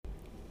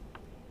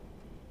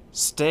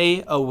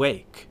Stay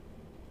awake,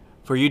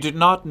 for you do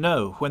not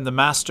know when the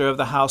master of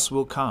the house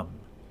will come,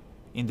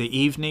 in the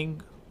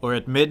evening, or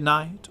at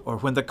midnight, or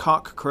when the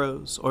cock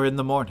crows, or in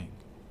the morning,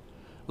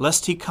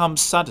 lest he come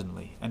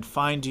suddenly and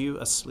find you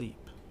asleep.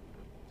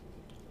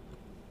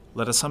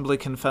 Let us humbly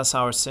confess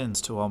our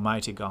sins to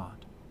Almighty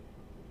God.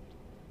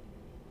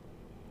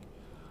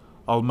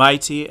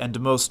 Almighty and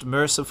most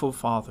merciful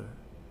Father,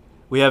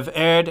 we have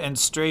erred and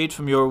strayed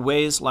from your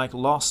ways like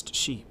lost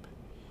sheep.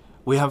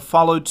 We have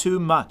followed too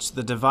much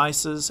the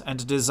devices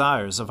and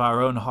desires of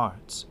our own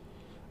hearts.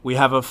 We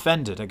have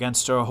offended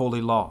against your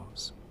holy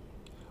laws.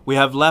 We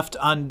have left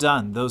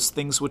undone those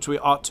things which we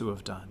ought to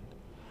have done,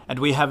 and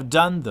we have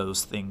done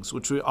those things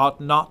which we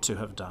ought not to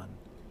have done.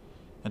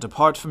 And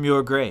apart from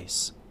your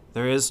grace,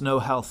 there is no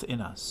health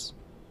in us.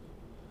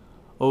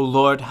 O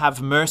Lord,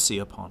 have mercy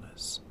upon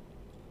us.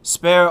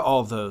 Spare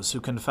all those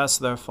who confess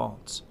their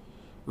faults.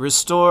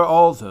 Restore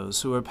all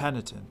those who are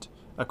penitent,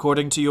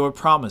 according to your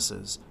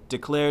promises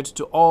declared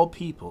to all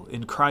people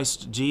in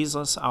Christ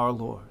Jesus our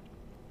Lord.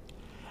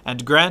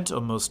 And grant,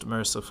 O most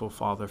merciful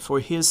Father, for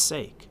his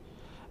sake,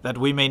 that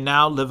we may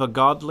now live a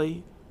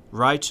godly,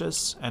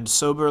 righteous, and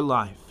sober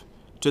life,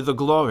 to the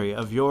glory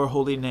of your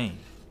holy name.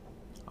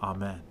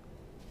 Amen.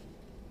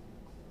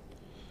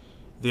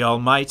 The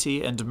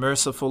Almighty and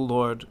merciful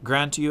Lord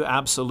grant you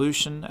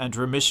absolution and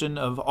remission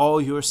of all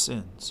your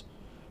sins,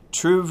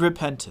 true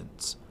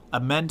repentance,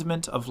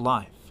 amendment of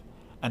life,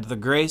 and the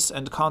grace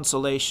and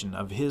consolation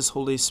of his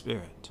Holy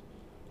Spirit.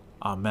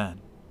 Amen.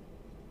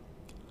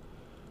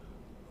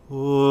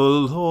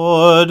 O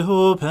Lord,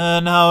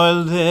 open our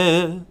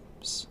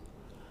lips,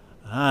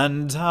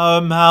 and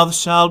our mouth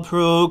shall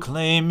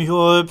proclaim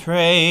your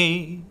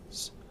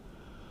praise.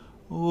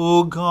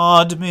 O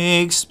God,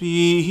 make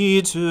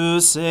speed to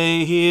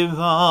save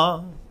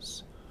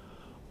us.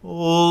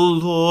 O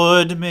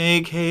Lord,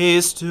 make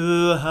haste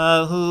to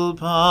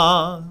help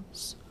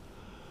us.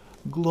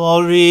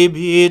 Glory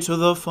be to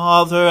the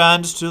Father,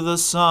 and to the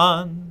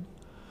Son,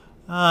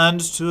 and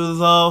to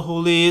the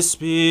Holy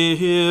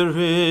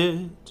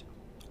Spirit,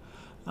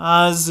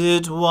 as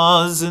it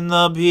was in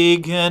the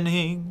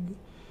beginning,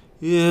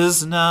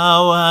 is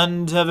now,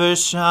 and ever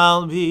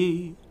shall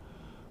be,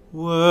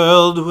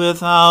 world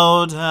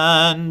without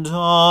end.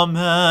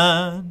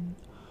 Amen.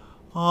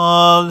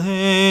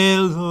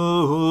 Alleluia.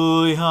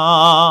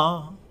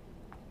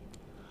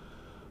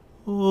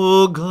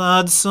 O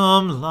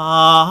gladsome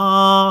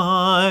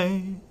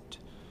light,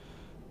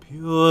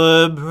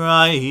 pure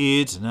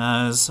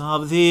brightness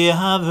of the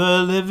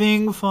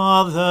ever-living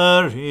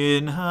Father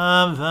in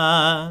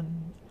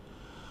heaven,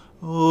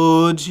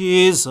 O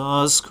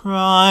Jesus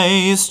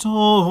Christ,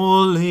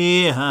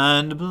 holy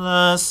and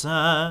blessed,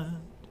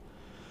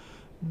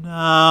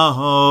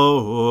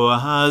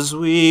 now as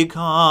we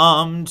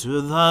come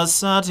to the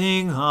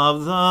setting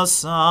of the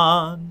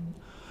sun,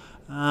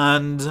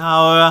 and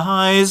our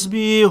eyes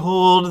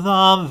behold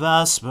the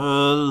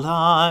vesper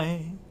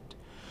light,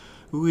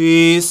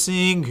 we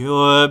sing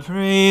your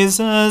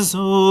praises,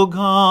 O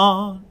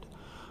God,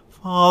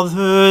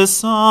 Father,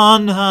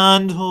 Son,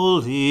 and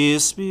Holy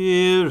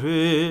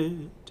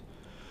Spirit.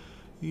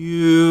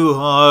 You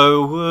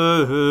are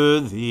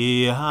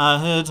worthy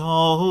at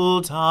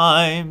all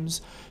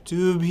times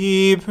to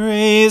be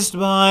praised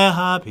by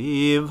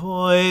happy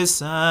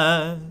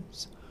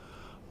voices,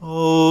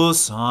 O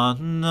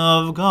Son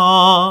of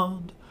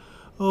God,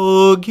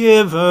 O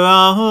Giver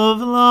of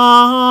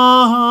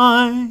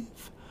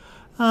life,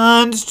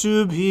 and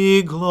to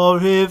be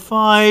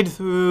glorified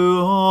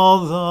through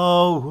all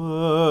the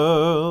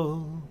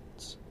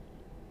worlds.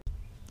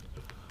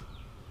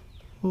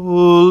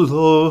 O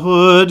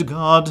Lord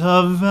God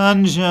of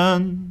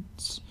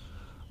vengeance,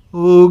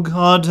 O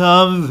God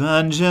of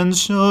vengeance,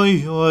 show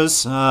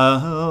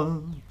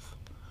yourself.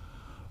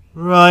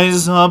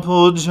 Rise up,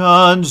 O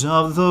Judge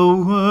of the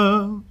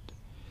world.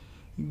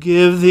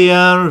 Give the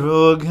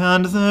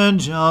arrogant their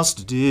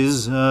just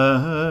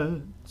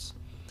deserts.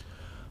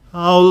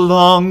 How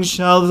long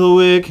shall the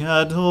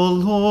wicked, O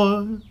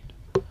Lord?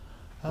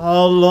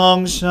 How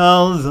long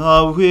shall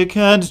the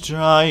wicked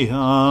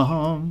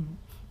triumph?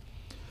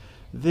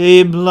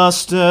 They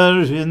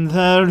bluster in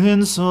their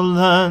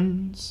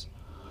insolence.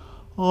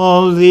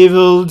 All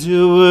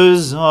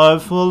evildoers are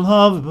full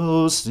of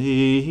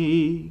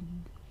boasting.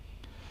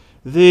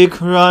 They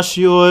crush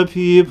your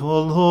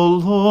people, O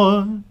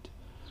Lord,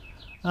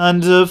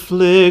 and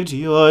afflict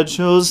your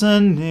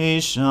chosen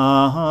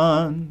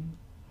nation.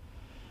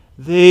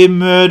 They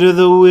murder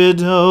the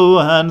widow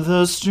and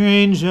the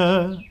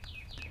stranger,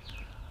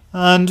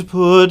 and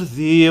put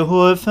the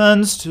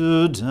orphans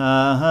to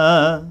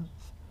death.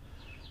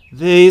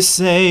 They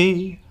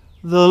say,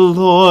 the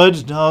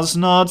Lord does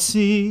not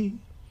see.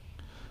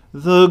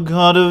 The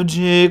God of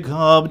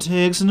Jacob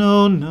takes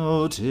no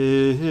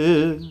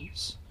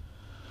notice.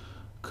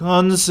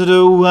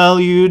 Consider well,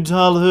 you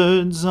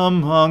dullards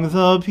among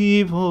the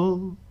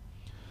people.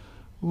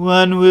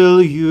 When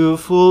will you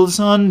fools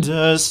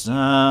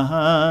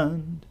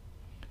understand?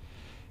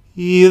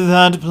 He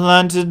that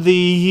planted the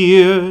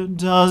ear,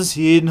 does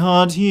he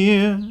not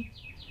hear?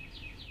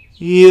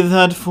 He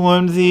that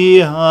formed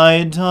the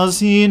eye, does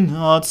he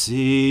not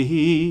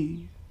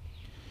see?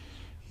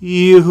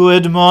 He who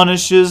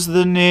admonishes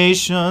the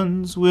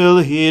nations, will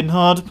he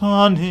not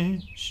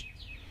punish?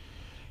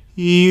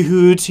 He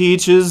who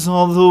teaches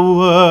all the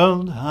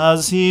world,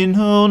 has he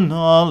no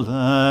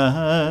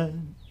knowledge?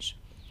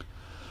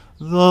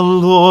 The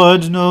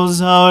Lord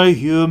knows our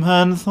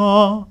human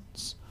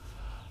thoughts,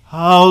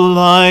 how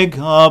like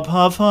a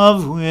puff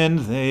of wind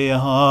they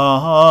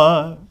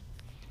are.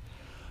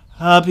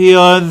 Happy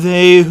are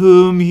they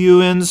whom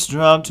you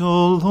instruct,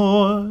 O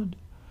Lord,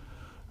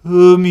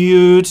 whom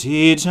you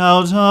teach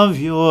out of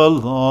your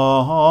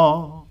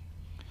law,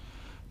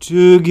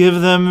 to give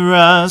them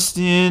rest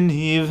in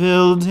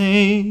evil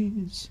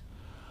days,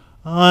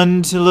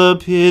 until a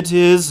pit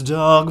is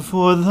dug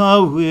for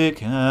the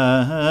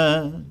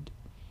wicked.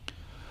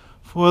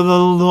 For the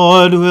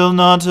Lord will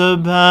not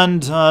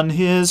abandon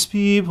his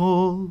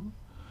people,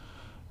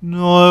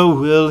 nor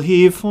will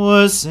he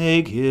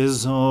forsake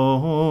his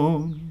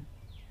own.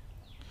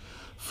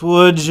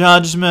 For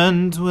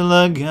judgment will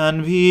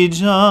again be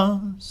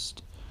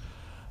just,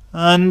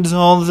 and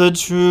all the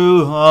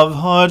true of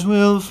heart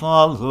will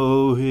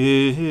follow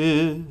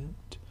it.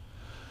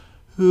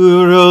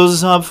 Who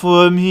rose up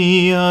for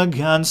me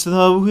against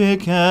the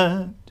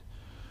wicked?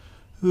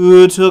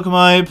 Who took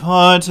my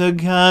part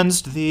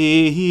against the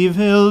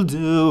evildoers?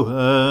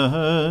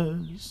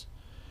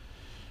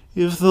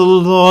 If the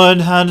Lord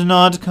had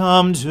not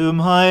come to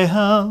my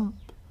help,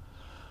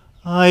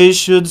 I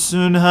should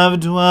soon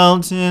have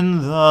dwelt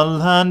in the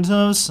land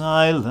of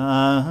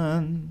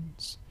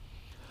silence.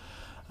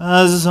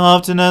 As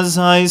often as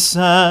I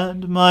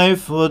said, my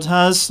foot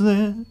has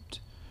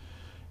slipped,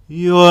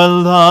 your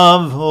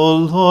love, O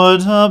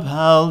Lord,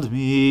 upheld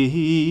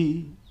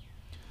me.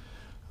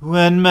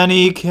 When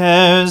many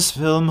cares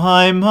fill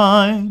my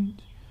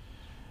mind,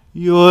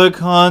 your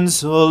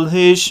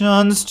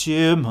consolations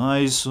cheer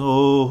my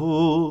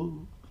soul.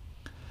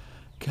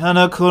 Can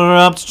a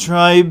corrupt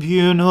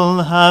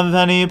tribunal have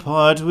any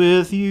part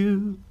with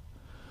you,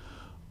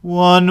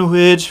 one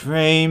which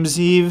frames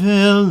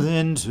evil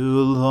into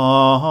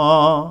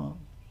law?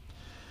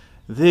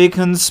 They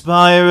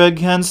conspire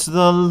against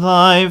the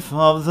life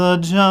of the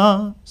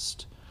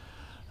just,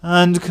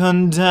 and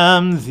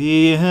condemn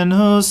the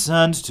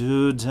innocent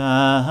to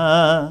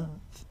death.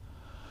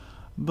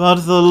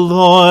 But the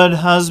Lord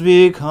has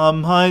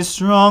become my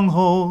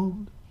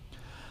stronghold,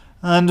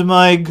 and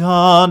my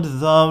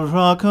God, the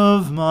rock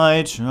of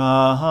my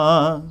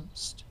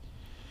trust.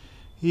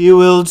 He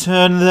will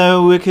turn their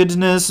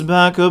wickedness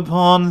back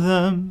upon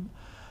them,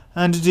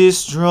 and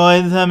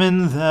destroy them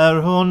in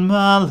their own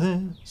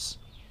malice.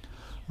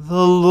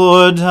 The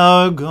Lord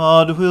our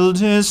God will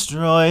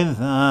destroy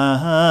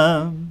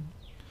them.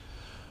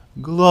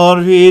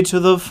 Glory to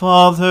the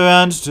Father,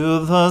 and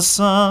to the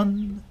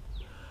Son,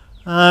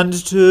 and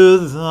to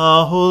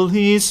the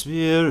Holy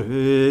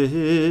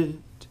Spirit,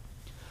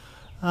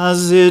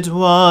 as it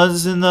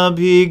was in the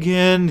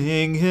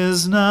beginning,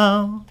 is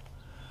now,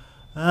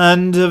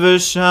 and ever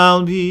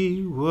shall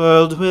be,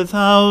 world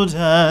without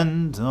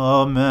end.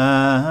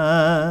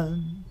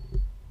 Amen.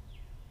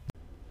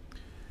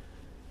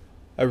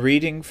 A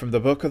reading from the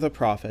book of the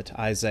prophet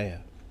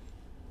Isaiah.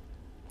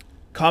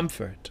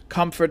 Comfort,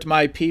 comfort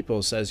my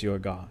people, says your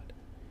God.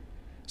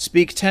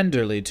 Speak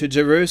tenderly to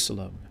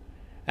Jerusalem,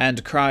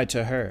 and cry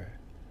to her,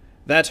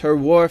 that her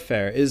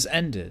warfare is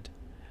ended,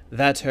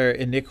 that her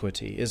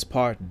iniquity is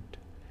pardoned,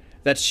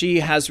 that she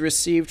has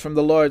received from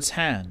the Lord's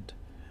hand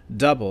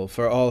double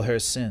for all her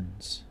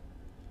sins.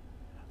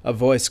 A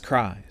voice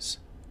cries,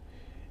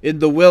 In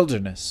the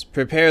wilderness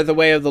prepare the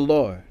way of the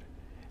Lord,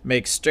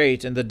 make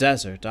straight in the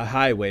desert a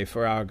highway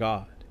for our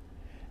God.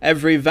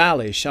 Every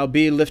valley shall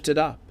be lifted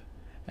up,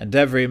 and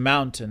every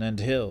mountain and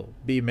hill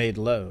be made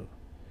low.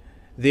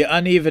 The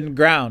uneven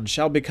ground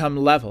shall become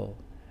level,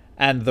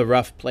 and the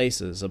rough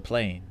places a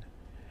plain.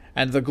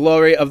 And the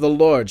glory of the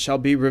Lord shall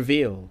be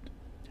revealed,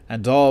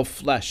 and all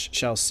flesh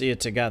shall see it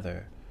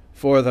together,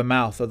 for the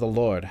mouth of the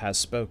Lord has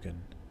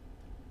spoken.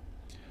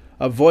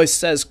 A voice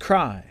says,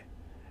 Cry.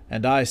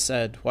 And I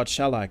said, What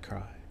shall I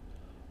cry?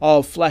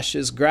 All flesh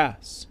is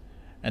grass,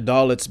 and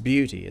all its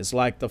beauty is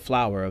like the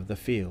flower of the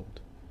field.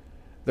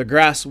 The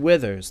grass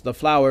withers, the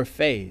flower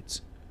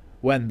fades,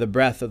 when the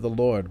breath of the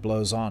Lord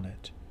blows on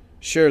it.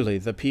 Surely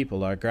the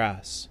people are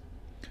grass.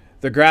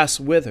 The grass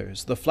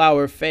withers, the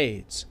flower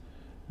fades,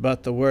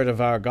 but the word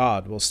of our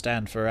God will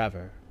stand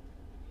forever.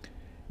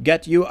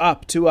 Get you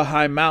up to a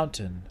high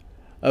mountain,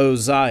 O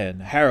Zion,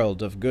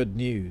 herald of good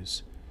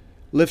news.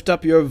 Lift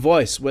up your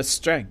voice with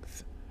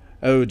strength,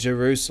 O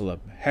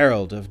Jerusalem,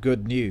 herald of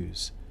good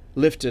news.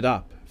 Lift it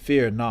up,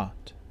 fear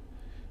not.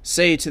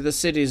 Say to the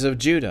cities of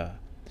Judah,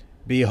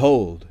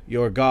 Behold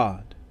your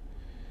God.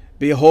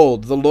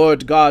 Behold, the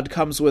Lord God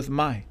comes with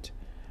might,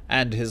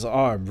 and his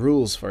arm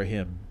rules for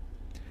him.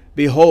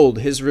 Behold,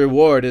 his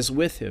reward is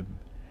with him,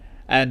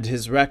 and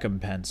his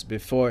recompense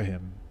before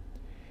him.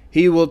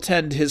 He will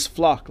tend his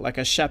flock like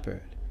a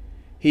shepherd.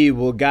 He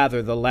will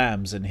gather the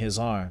lambs in his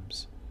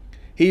arms.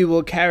 He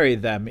will carry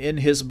them in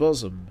his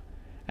bosom,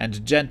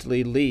 and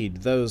gently lead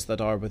those that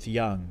are with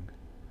young?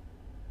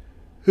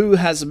 Who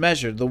has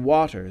measured the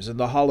waters in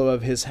the hollow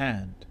of his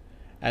hand,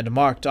 and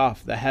marked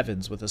off the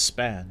heavens with a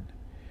span,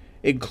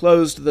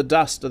 enclosed the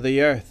dust of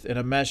the earth in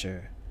a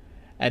measure,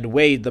 and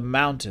weighed the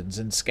mountains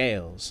in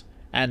scales,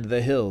 and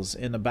the hills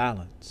in a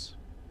balance?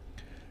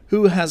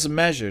 Who has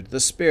measured the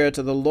Spirit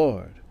of the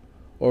Lord,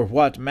 or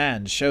what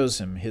man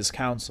shows him his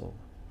counsel?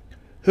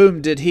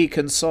 Whom did he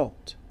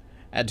consult,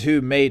 and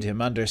who made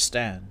him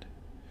understand?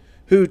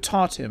 Who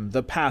taught him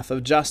the path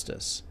of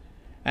justice,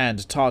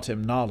 and taught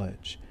him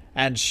knowledge,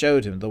 and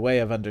showed him the way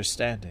of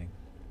understanding?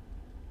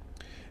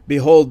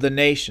 Behold, the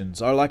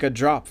nations are like a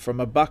drop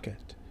from a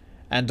bucket,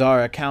 and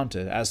are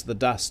accounted as the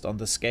dust on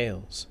the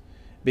scales.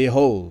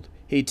 Behold,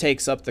 he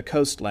takes up the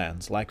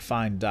coastlands like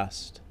fine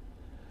dust.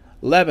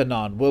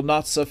 Lebanon will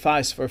not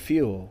suffice for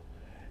fuel,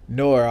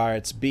 nor are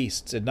its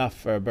beasts enough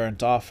for a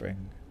burnt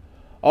offering.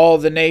 All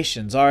the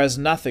nations are as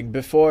nothing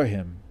before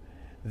him.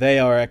 They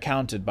are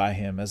accounted by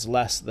him as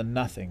less than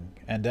nothing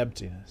and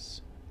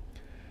emptiness.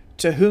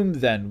 To whom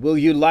then will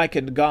you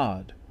liken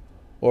God,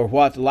 or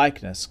what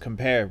likeness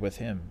compare with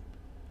him?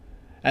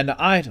 An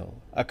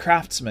idol, a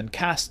craftsman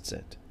casts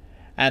it,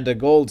 and a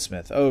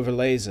goldsmith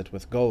overlays it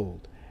with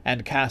gold,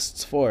 and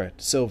casts for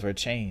it silver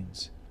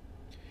chains.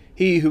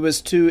 He who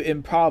is too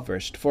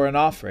impoverished for an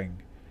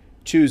offering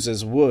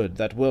chooses wood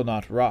that will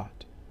not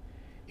rot.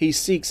 He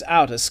seeks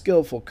out a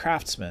skilful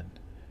craftsman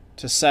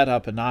to set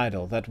up an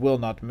idol that will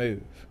not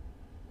move.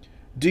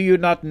 Do you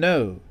not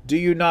know? Do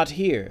you not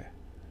hear?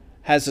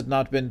 Has it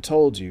not been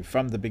told you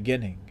from the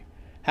beginning?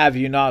 Have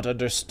you not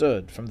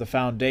understood from the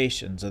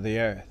foundations of the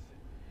earth?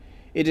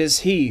 It is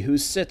he who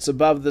sits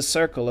above the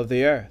circle of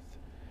the earth,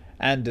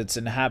 and its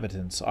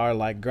inhabitants are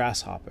like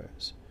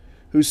grasshoppers,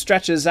 who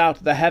stretches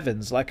out the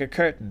heavens like a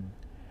curtain,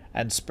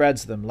 and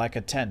spreads them like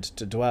a tent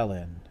to dwell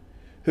in,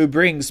 who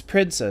brings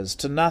princes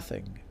to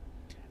nothing,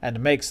 and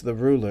makes the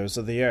rulers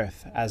of the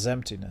earth as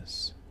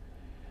emptiness.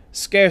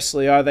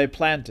 Scarcely are they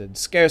planted,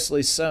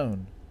 scarcely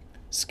sown,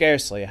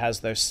 scarcely has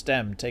their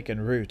stem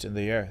taken root in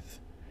the earth,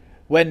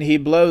 when he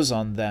blows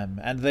on them,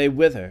 and they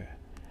wither,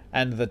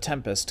 and the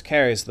tempest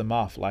carries them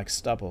off like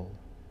stubble.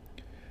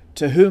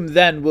 To whom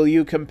then will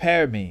you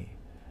compare me,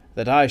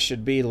 that I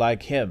should be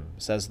like him,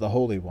 says the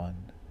Holy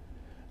One?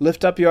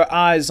 Lift up your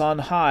eyes on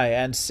high,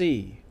 and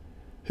see,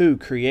 who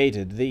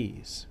created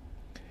these?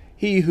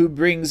 He who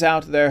brings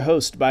out their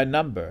host by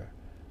number,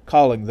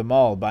 calling them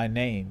all by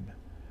name,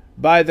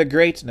 by the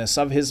greatness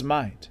of his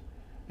might,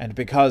 and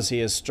because he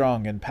is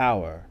strong in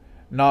power,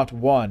 not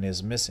one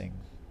is missing.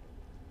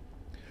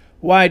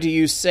 Why do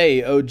you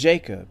say, O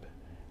Jacob,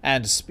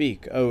 and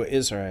speak, O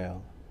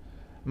Israel,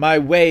 my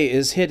way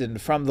is hidden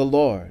from the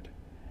Lord,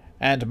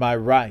 and my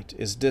right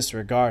is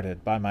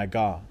disregarded by my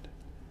God?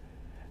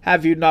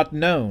 Have you not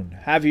known?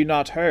 Have you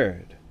not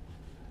heard?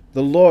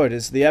 The Lord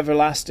is the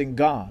everlasting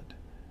God,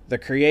 the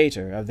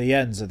Creator of the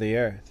ends of the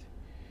earth.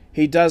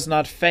 He does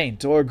not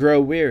faint or grow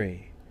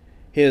weary.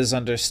 His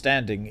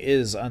understanding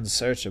is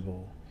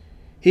unsearchable.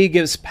 He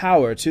gives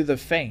power to the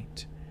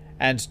faint,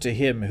 and to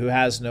him who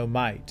has no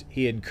might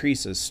he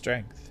increases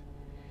strength.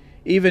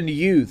 Even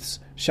youths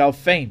shall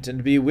faint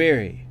and be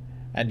weary,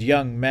 and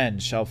young men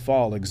shall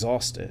fall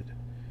exhausted.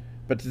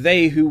 But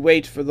they who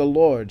wait for the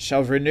Lord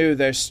shall renew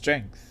their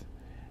strength.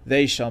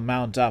 They shall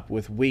mount up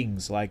with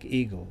wings like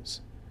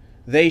eagles.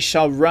 They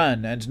shall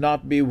run and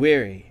not be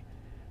weary.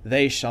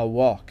 They shall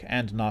walk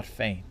and not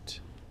faint.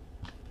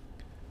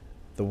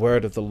 The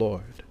word of the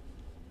Lord.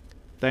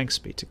 Thanks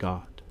be to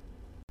God.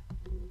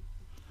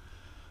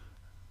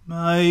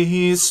 My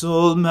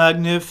soul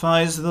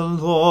magnifies the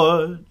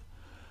Lord.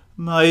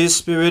 My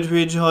spirit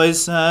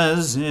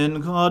rejoices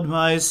in God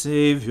my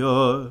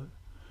Saviour.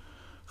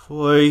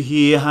 For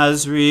he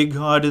has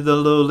regarded the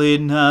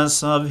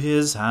lowliness of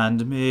his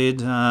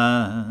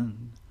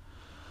handmaiden.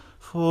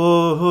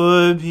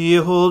 For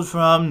behold,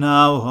 from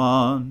now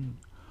on,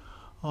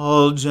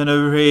 all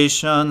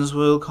generations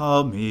will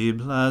call me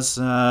blessed.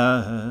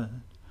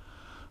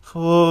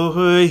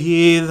 For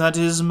he that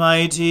is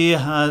mighty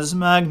has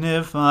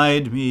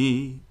magnified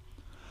me,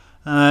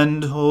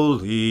 and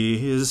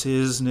holy is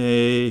his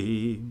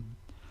name.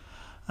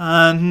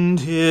 And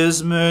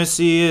his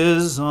mercy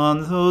is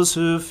on those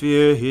who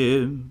fear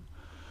him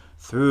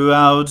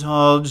throughout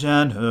all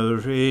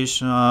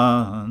generations.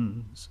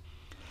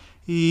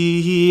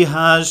 He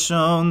has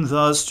shown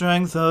the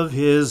strength of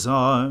his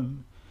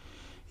arm.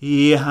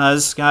 He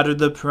has scattered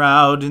the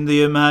proud in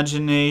the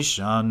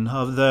imagination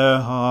of their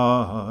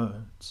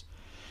hearts.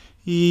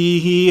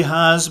 He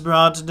has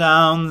brought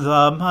down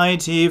the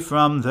mighty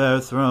from their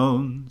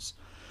thrones,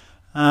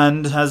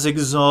 and has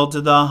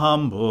exalted the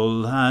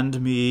humble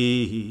and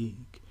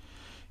meek.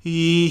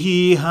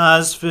 He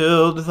has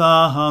filled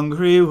the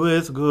hungry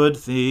with good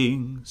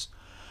things,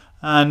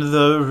 and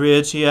the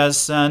rich he has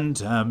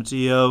sent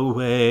empty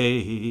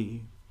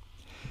away.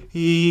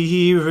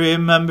 He,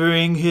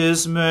 remembering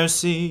his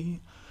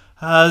mercy,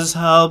 has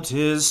helped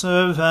his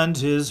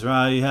servant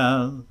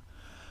Israel,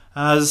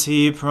 as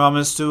he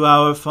promised to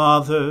our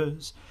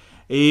fathers,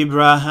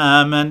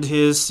 Abraham and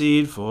his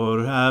seed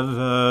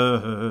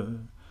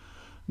forever.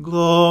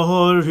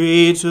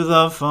 Glory to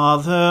the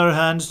Father,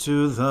 and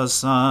to the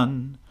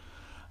Son,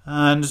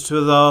 and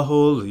to the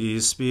Holy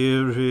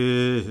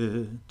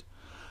Spirit,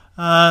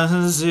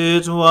 as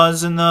it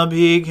was in the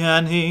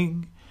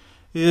beginning,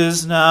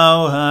 is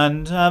now,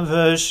 and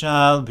ever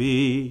shall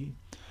be,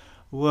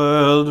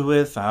 world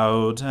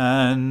without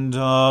end.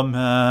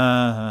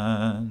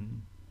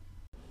 Amen.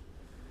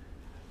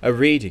 A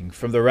reading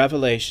from the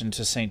Revelation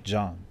to St.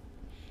 John.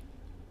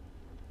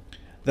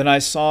 Then I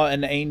saw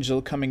an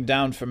angel coming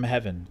down from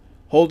heaven,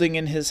 holding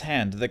in his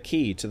hand the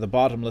key to the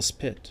bottomless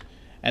pit,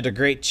 and a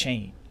great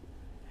chain.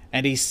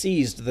 And he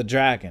seized the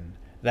dragon,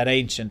 that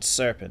ancient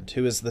serpent,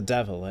 who is the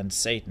devil and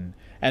Satan,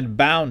 and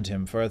bound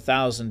him for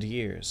 1,000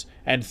 years,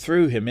 and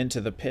threw him into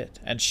the pit,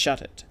 and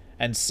shut it,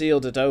 and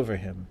sealed it over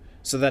him,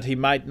 so that he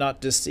might not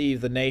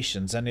deceive the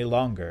nations any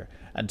longer,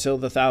 until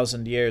the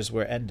 1,000 years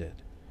were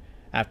ended.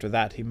 After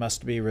that he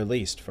must be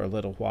released for a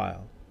little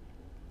while.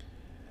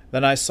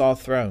 Then I saw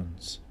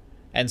thrones,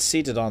 and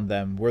seated on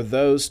them were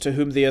those to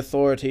whom the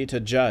authority to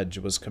judge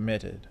was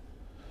committed.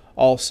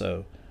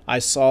 Also I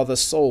saw the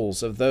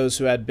souls of those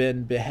who had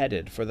been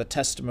beheaded for the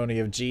testimony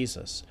of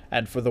Jesus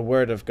and for the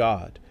word of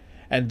God,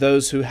 and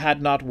those who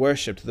had not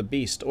worshipped the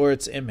beast or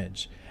its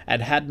image,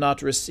 and had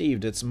not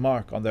received its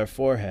mark on their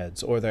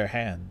foreheads or their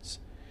hands.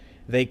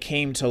 They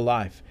came to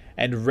life,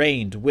 and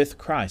reigned with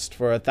Christ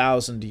for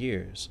 1,000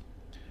 years.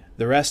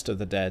 The rest of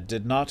the dead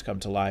did not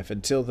come to life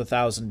until the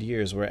 1,000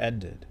 years were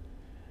ended.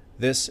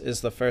 This is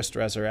the first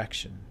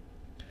resurrection.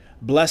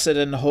 Blessed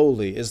and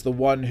holy is the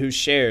one who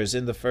shares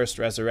in the first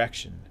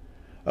resurrection.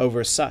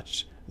 Over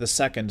such the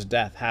second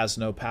death has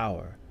no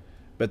power,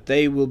 but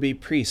they will be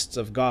priests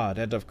of God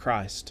and of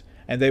Christ,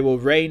 and they will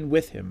reign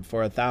with him for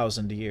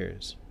 1,000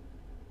 years.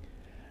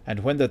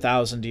 And when the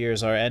 1,000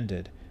 years are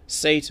ended,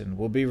 Satan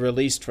will be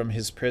released from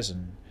his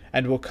prison,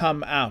 and will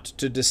come out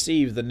to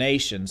deceive the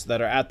nations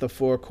that are at the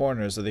four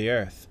corners of the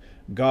earth,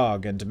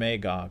 Gog and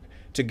Magog,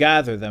 to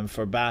gather them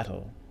for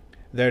battle.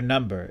 Their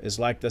number is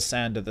like the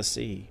sand of the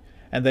sea,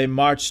 and they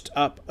marched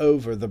up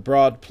over the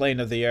broad plain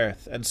of the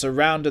earth, and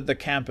surrounded the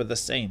camp of the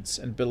saints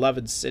and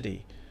beloved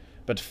city.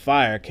 But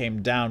fire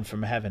came down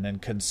from heaven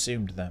and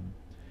consumed them.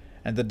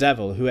 And the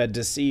devil who had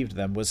deceived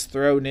them was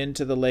thrown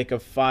into the lake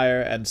of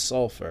fire and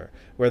sulphur,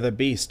 where the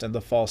beast and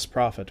the false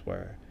prophet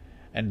were.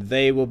 And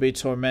they will be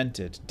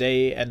tormented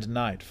day and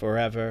night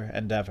forever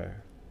and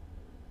ever.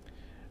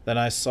 Then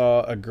I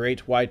saw a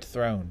great white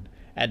throne,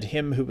 and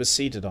him who was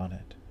seated on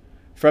it.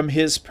 From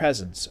his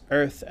presence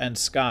earth and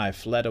sky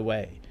fled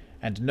away,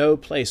 and no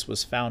place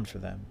was found for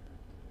them.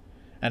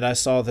 And I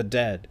saw the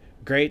dead,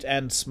 great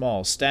and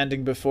small,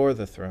 standing before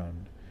the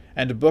throne,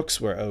 and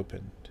books were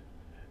opened.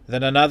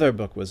 Then another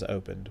book was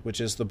opened, which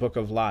is the book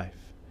of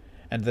life.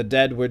 And the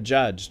dead were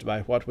judged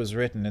by what was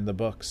written in the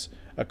books,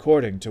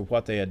 according to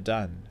what they had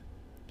done.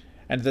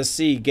 And the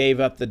sea gave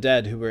up the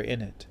dead who were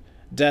in it.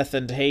 Death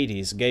and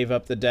Hades gave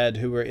up the dead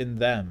who were in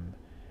them.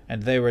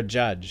 And they were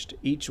judged,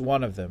 each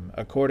one of them,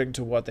 according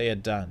to what they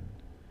had done.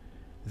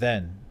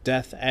 Then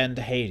death and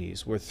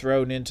Hades were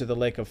thrown into the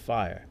lake of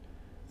fire.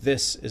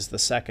 This is the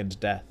second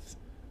death,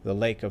 the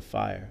lake of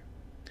fire.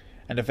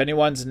 And if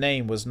anyone's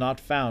name was not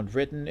found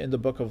written in the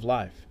book of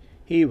life,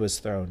 he was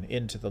thrown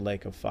into the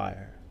lake of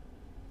fire.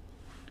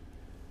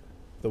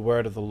 The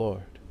word of the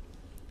Lord.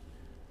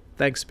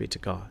 Thanks be to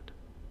God.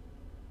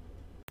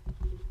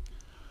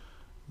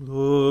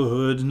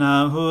 Lord,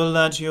 now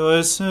let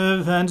your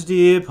servant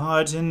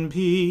depart in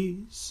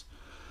peace,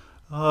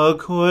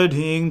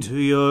 according to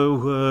your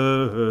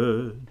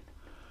word.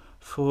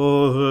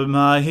 For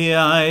my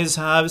eyes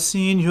have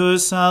seen your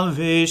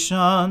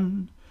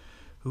salvation,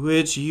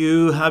 which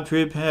you have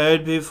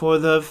prepared before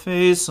the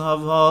face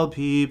of all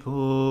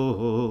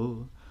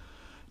people,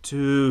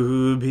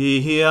 to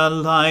be a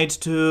light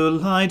to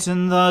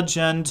lighten the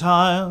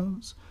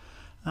Gentiles,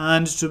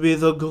 and to be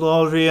the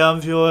glory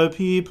of your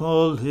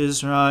people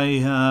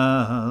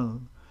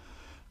Israel.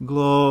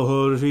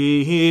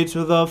 Glory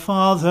to the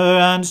Father,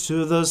 and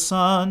to the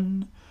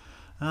Son,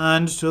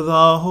 and to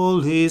the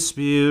Holy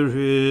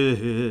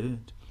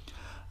Spirit,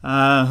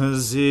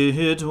 as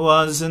it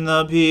was in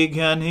the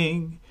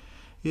beginning,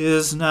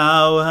 is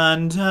now,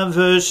 and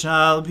ever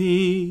shall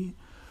be,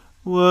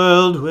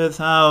 world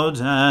without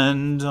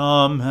end.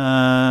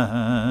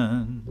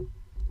 Amen.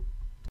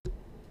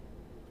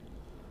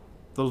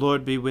 The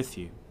Lord be with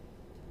you.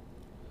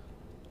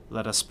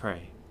 Let us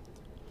pray.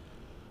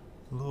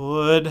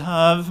 Lord,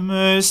 have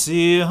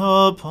mercy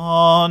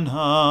upon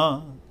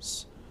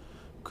us.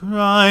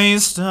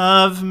 Christ,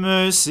 have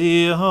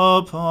mercy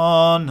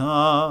upon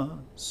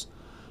us.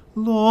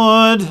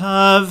 Lord,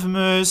 have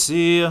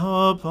mercy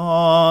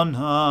upon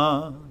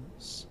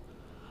us.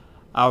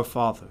 Our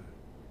Father,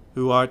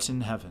 who art in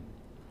heaven,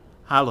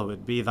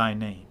 hallowed be thy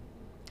name.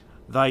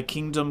 Thy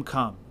kingdom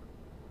come,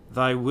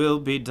 thy will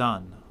be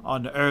done,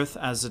 on earth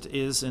as it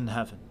is in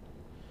heaven.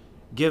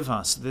 Give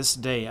us this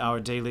day our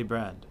daily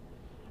bread,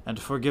 and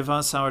forgive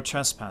us our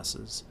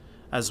trespasses,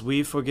 as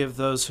we forgive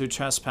those who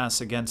trespass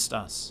against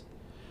us.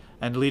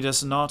 And lead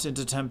us not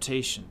into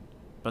temptation,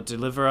 but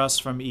deliver us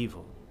from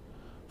evil.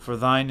 For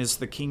thine is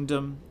the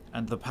kingdom,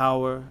 and the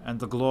power, and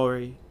the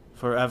glory,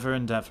 forever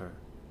and ever.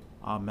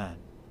 Amen.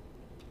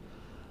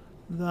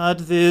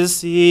 That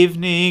this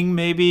evening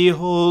may be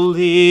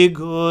holy,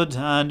 good,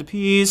 and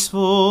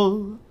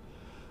peaceful,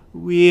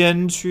 we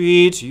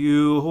entreat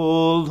you,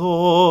 O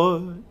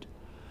Lord,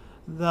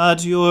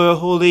 that your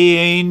holy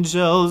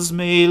angels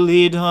may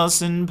lead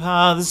us in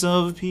paths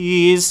of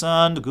peace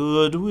and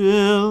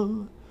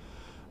goodwill.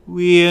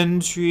 We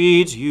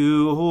entreat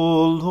you,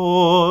 O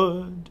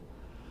Lord,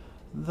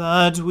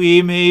 that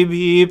we may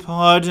be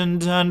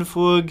pardoned and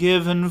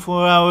forgiven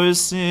for our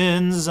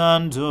sins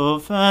and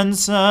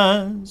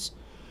offenses.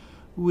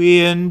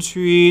 We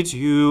entreat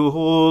you,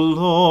 O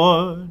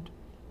Lord,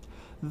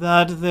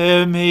 that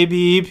there may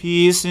be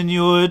peace in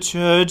your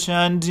church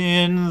and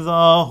in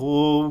the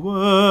whole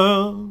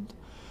world.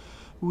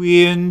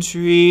 We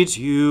entreat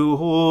you,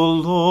 O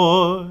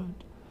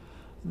Lord,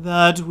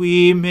 that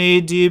we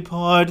may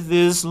depart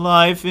this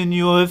life in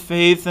your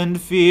faith and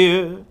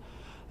fear,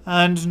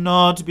 and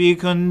not be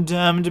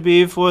condemned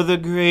before the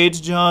great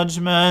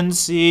judgment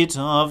seat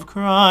of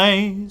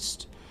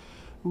Christ.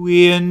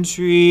 We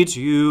entreat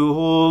you,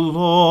 O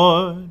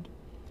Lord,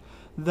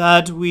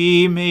 that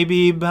we may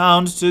be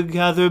bound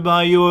together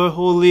by your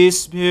Holy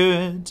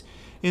Spirit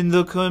in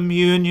the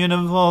communion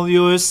of all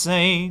your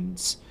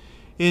saints,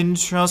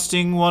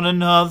 entrusting one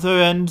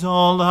another and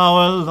all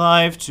our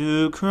life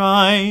to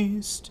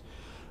Christ.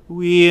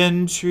 We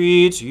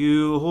entreat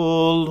you,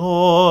 O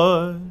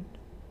Lord.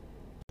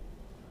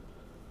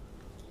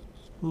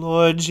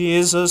 Lord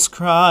Jesus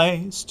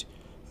Christ,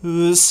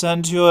 who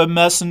sent your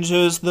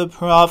messengers the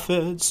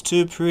prophets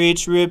to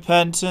preach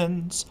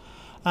repentance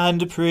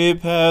and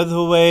prepare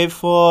the way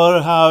for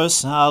our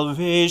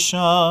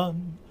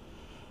salvation,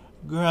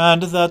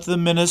 grant that the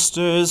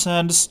ministers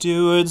and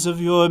stewards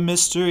of your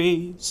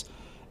mysteries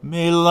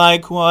may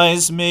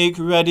likewise make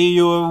ready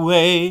your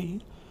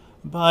way,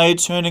 by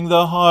turning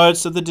the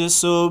hearts of the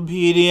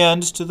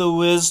disobedient to the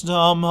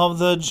wisdom of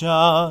the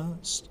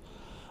just,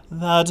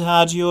 that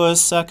at your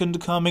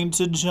second coming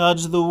to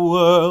judge the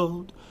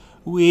world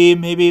we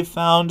may be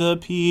found a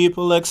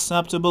people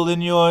acceptable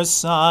in your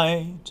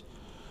sight,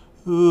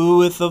 who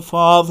with the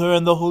Father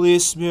and the Holy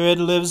Spirit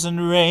lives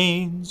and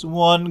reigns,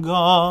 one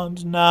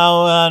God,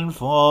 now and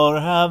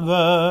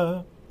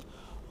forever.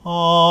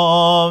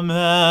 Amen.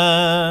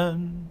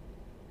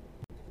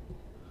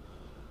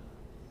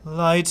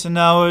 Lighten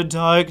our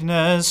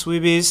darkness, we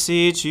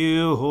beseech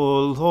you,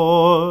 O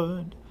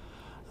Lord,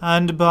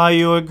 and by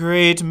your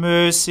great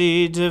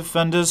mercy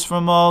defend us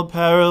from all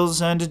perils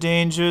and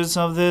dangers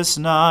of this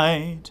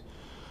night,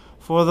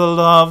 for the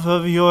love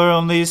of your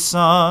only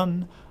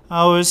Son,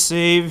 our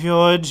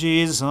Saviour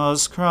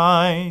Jesus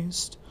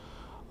Christ.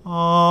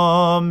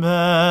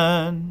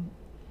 Amen.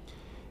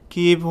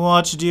 Keep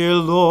watch, dear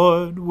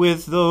Lord,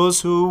 with those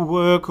who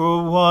work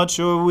or watch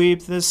or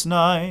weep this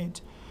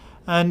night,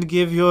 and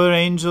give your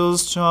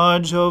angels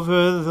charge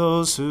over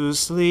those who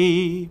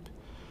sleep.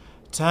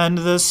 Tend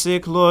the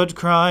sick, Lord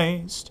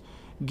Christ.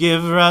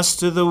 Give rest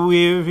to the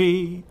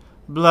weary.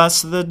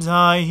 Bless the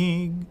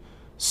dying.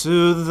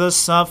 Soothe the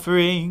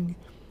suffering.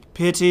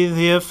 Pity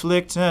the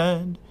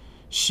afflicted.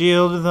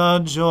 Shield the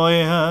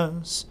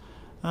joyous.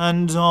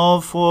 And all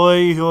for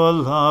your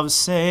love's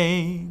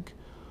sake.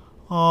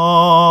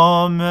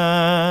 Amen.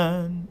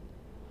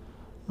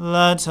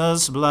 Let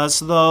us bless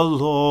the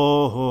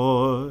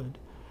Lord.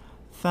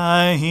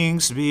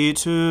 Thanks be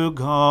to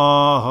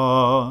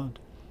God.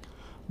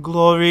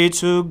 Glory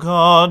to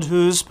God,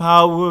 whose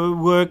power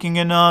working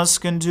in us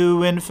can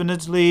do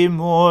infinitely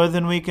more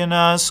than we can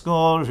ask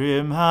or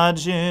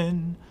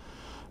imagine.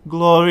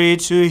 Glory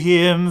to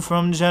him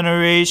from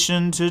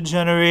generation to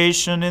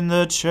generation in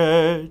the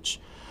church,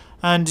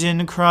 and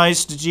in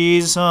Christ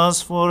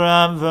Jesus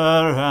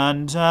forever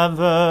and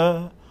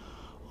ever.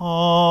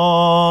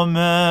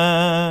 Amen.